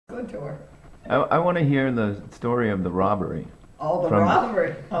good to her. I want to hear the story of the robbery. Oh, the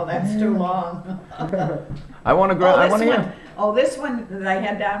robbery. Oh, that's too long. I want to I want to hear. Oh, this one that I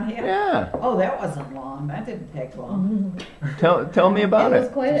had down here? Yeah. Oh, that wasn't long. That didn't take long. Tell me about it. It was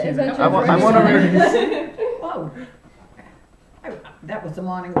quite an adventure. I want to read. Oh, that was the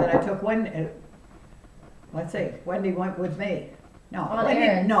morning that I took Wendy. Let's see, Wendy went with me.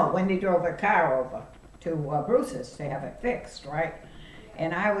 No, Wendy drove a car over to Bruce's to have it fixed, right?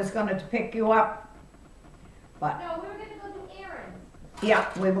 And I was going to pick you up, but... No, we were going to go do errands. Yeah,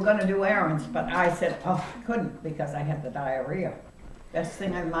 we were going to do errands, but I said, oh, I couldn't because I had the diarrhea. Best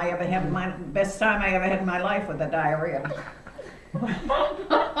time I ever had in my life with the diarrhea.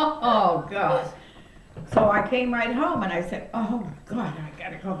 Oh, God. So I came right home and I said, oh, God, I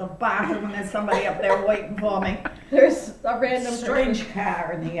got to go to the bathroom and there's somebody up there waiting for me. There's a random strange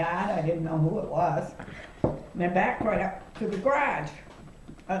car in the yard. I didn't know who it was. And then backed right up to the garage.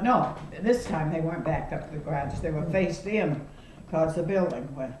 No, this time they weren't backed up to the garage. They were faced in towards the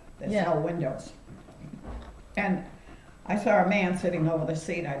building where there's no windows. And I saw a man sitting over the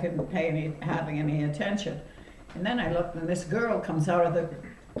seat. I didn't pay hardly any attention. And then I looked and this girl comes out of the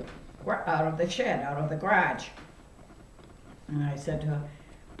shed, out of the garage. And I said to her,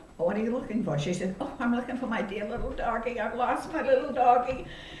 oh, what are you looking for? She said, oh, I'm looking for my dear little doggie. I've lost my little doggie.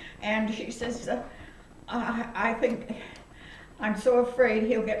 And she says, I think, I'm so afraid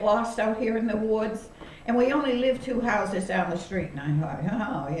he'll get lost out here in the woods. And we only live 2 houses down the street. And I thought,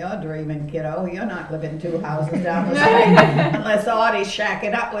 oh, you're dreaming, kiddo. You're not living 2 houses down the street unless Audie's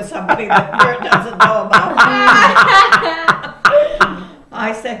shacking up with somebody that Bert doesn't know about.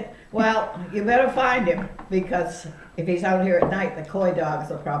 I said, well, you better find him because if he's out here at night, the coy dogs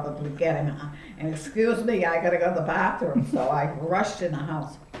will probably get him. And excuse me, I gotta go to the bathroom. So I rushed in the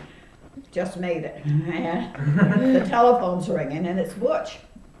house. Just made it. And the telephone's ringing and it's Butch.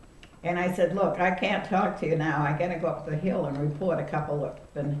 And I said, look, I can't talk to you now. I gotta go up the hill and report a couple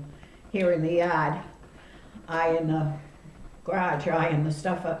that been here in the yard. In the garage, eyeing the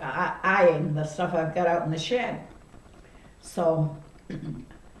stuff I've got out in the shed. So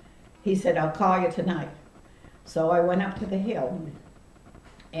he said, I'll call you tonight. So I went up to the hill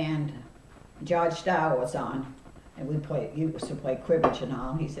and George Dow was on. And we used to play cribbage and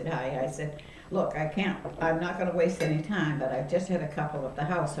all. He said, hi. I said, look, I'm not going to waste any time, but I've just had a couple at the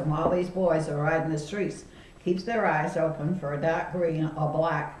house, and while these boys are riding the streets, keeps their eyes open for a dark green or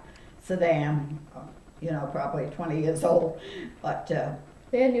black sedan, probably 20 years old, but...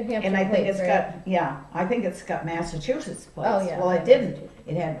 they had New Hampshire and I think plates, I think it's got Massachusetts plates. Oh, yeah. Well, it didn't.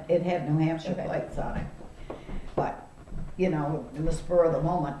 It had New Hampshire plates on it. But, in the spur of the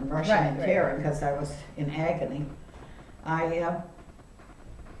moment and rushing and tearing, because I was in agony, I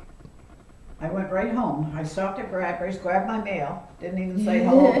went right home. I stopped at Bradbury's, grabbed my mail, didn't even say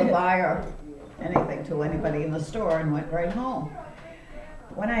hello, goodbye, or anything to anybody in the store, and went right home.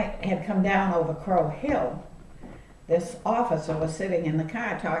 When I had come down over Crow Hill, this officer was sitting in the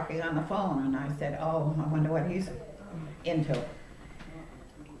car talking on the phone, and I said, oh, I wonder what he's into.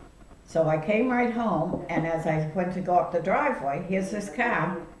 So I came right home, and as I went to go up the driveway, here's this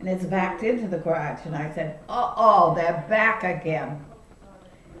car, and it's backed into the garage, and I said, uh-oh, they're back again.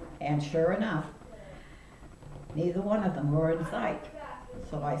 And sure enough, neither one of them were in sight.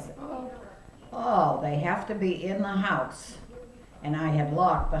 So I said, oh, they have to be in the house. And I had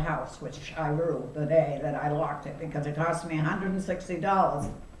locked the house, which I ruled the day that I locked it, because it cost me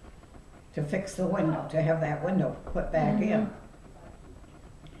 $160 to fix the window, to have that window put back in.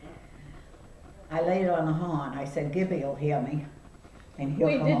 I laid on the horn. I said, Gibby will hear me, and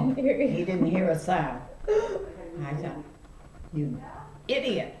he'll come home. He didn't hear a sound. I thought, you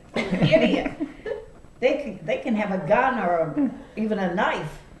idiot, idiot. They can have a gun or even a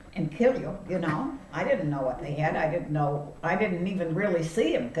knife and kill you, I didn't know what they had. I didn't even really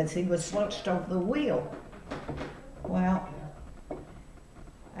see him because he was slouched over the wheel. Well,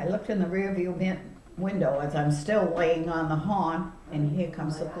 I looked in the rearview window as I'm still laying on the horn, and here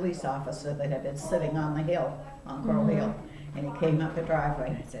comes the police officer that had been sitting on the hill, on Crow Hill. And he came up the driveway,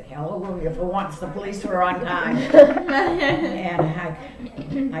 and I said, hallelujah, for once the police were on time. And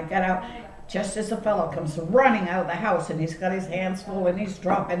I got out just as the fellow comes running out of the house, and he's got his hands full, and he's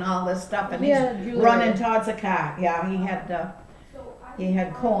dropping all this stuff, and he's running towards the car. Yeah, he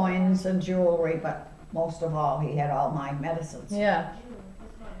had coins and jewelry, but most of all, he had all my medicines. Yeah.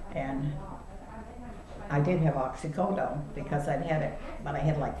 And I did have oxycodone because I'd had it, but I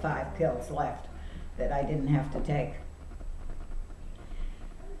had like 5 pills left that I didn't have to take.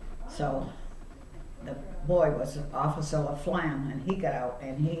 So the boy was Officer LaFlamme, and he got out,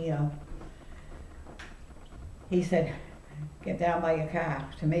 and he said, get down by your car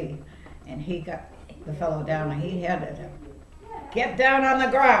to me. And he got the fellow down and he had it. Get down on the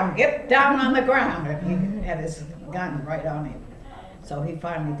ground, get down on the ground. And he had his gun right on him. So he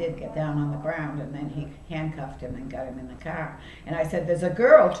finally did get down on the ground, and then he handcuffed him and got him in the car. And I said, there's a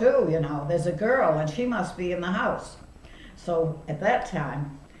girl too, you know, there's a girl, and she must be in the house. So at that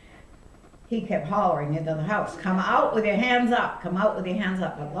time, he kept hollering into the house, come out with your hands up, come out with your hands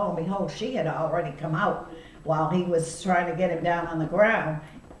up. But lo and behold, she had already come out while he was trying to get him down on the ground.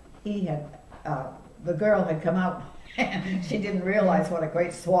 He had, the girl had come out. And she didn't realize what a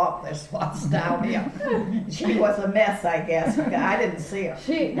great swamp this was down here. She was a mess, I guess. I didn't see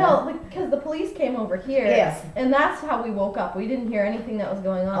her. No, because the police came over here. Yes. And that's how we woke up. We didn't hear anything that was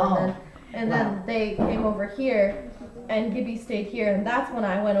going on. And then they came over here, and Gibby stayed here, and that's when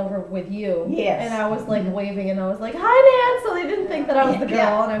I went over with you. Yes. And I was like waving, and I was like, hi, Nan! So they didn't think that I was the girl,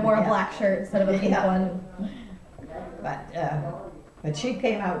 Yeah. and I wore a black shirt instead of a pink Yeah. one. But she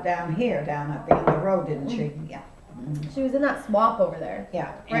came out down here, down at the end of the road, didn't she? Yeah. She was in that swamp over there.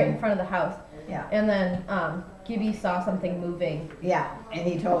 Yeah. Right in front of the house. Yeah. And then Gibby saw something moving. Yeah, and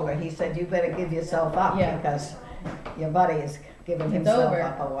he told her, he said, you better give yourself up Yeah. because your buddy is giving It's himself over.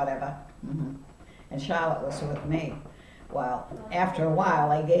 up or whatever. And Charlotte was with me. Well, after a while,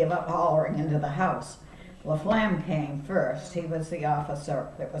 they gave up hollering into the house. LaFlamme came first. He was the officer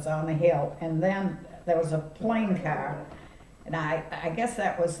that was on the hill. And then there was a plane car. And I guess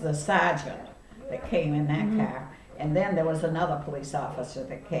that was the sergeant that came in that car. And then there was another police officer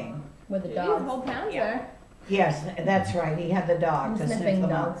that came. With the The dogs. whole town's Yeah. there. Yes, that's right. He had the dog to sniff Sniffing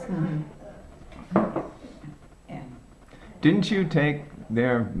them out. dogs. And, Didn't you take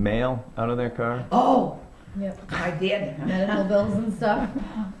their mail out of their car? oh, Yep. I did. Medical bills and stuff.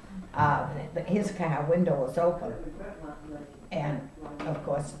 His car window was open. And of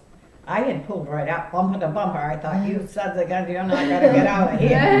course, I had pulled right up, bumper to bumper. I thought, you sons of guns, you're not gonna get out of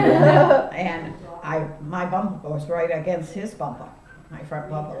here. And my bumper was right against his bumper. My front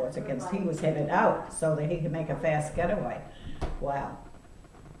bumper was against, he was headed out so that he could make a fast getaway. Well,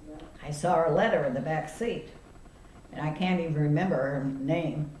 I saw a letter in the back seat. And I can't even remember her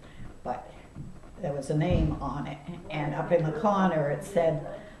name, but there was a name on it. And up in the corner it said,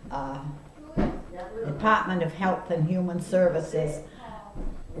 Department of Health and Human Services,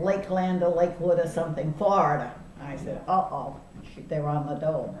 Lakeland or Lakewood or something, Florida. I said, uh-oh, they're on the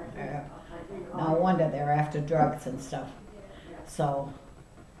dole. No wonder they're after drugs and stuff. So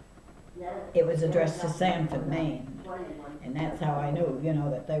it was addressed to Sanford, Maine. And that's how I knew, you know,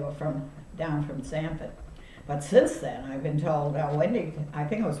 that they were down from Sanford. But since then, I've been told, Wendy, I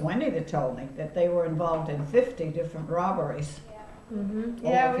think it was Wendy that told me, that they were involved in 50 different robberies.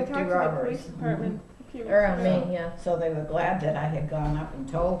 Yeah, Over we 50 talked to the robberies. police department a few weeks Around ago. Maine, yeah. So they were glad that I had gone up and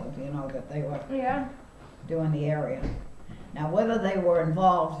told them, you know, that they were Yeah. doing the area. Now, whether they were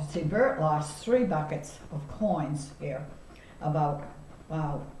involved, see, Bert lost 3 buckets of coins here about,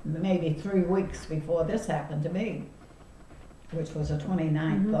 maybe 3 weeks before this happened to me, which was the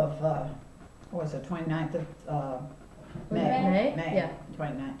 29th of, what was it, 29th of May? May? Yeah.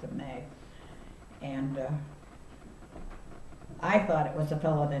 29th of May. And I thought it was the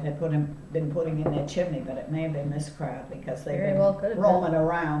fellow that had been putting in their chimney, but it may have been this crowd because they've Very been well could have been. roaming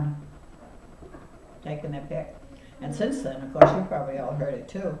around, taking their pick. And since then, of course, you probably all heard it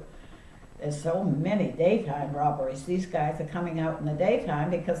too. There's so many daytime robberies. These guys are coming out in the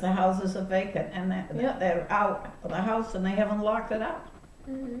daytime because the houses are vacant and they're out of the house and they haven't locked it up.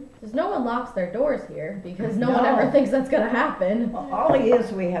 Because no one locks their doors here because no one No. ever thinks that's going to happen. All the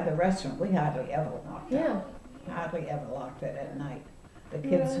years we had the restaurant, we hardly ever locked it. Yeah. Hardly ever locked it at night.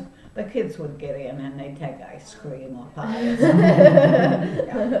 The kids would get in and they'd take ice cream or pies.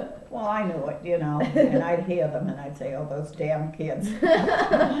 Yeah. Well, I knew it, you know, and I'd hear them and I'd say, oh, those damn kids.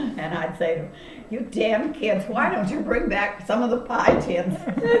 And I'd say to them, you damn kids, why don't you bring back some of the pie tins?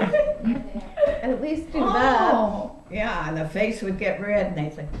 At least do that. Oh, yeah, and the face would get red and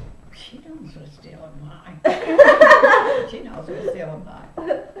they'd say, she knows we're stealing pie. She knows we're stealing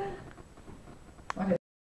pie.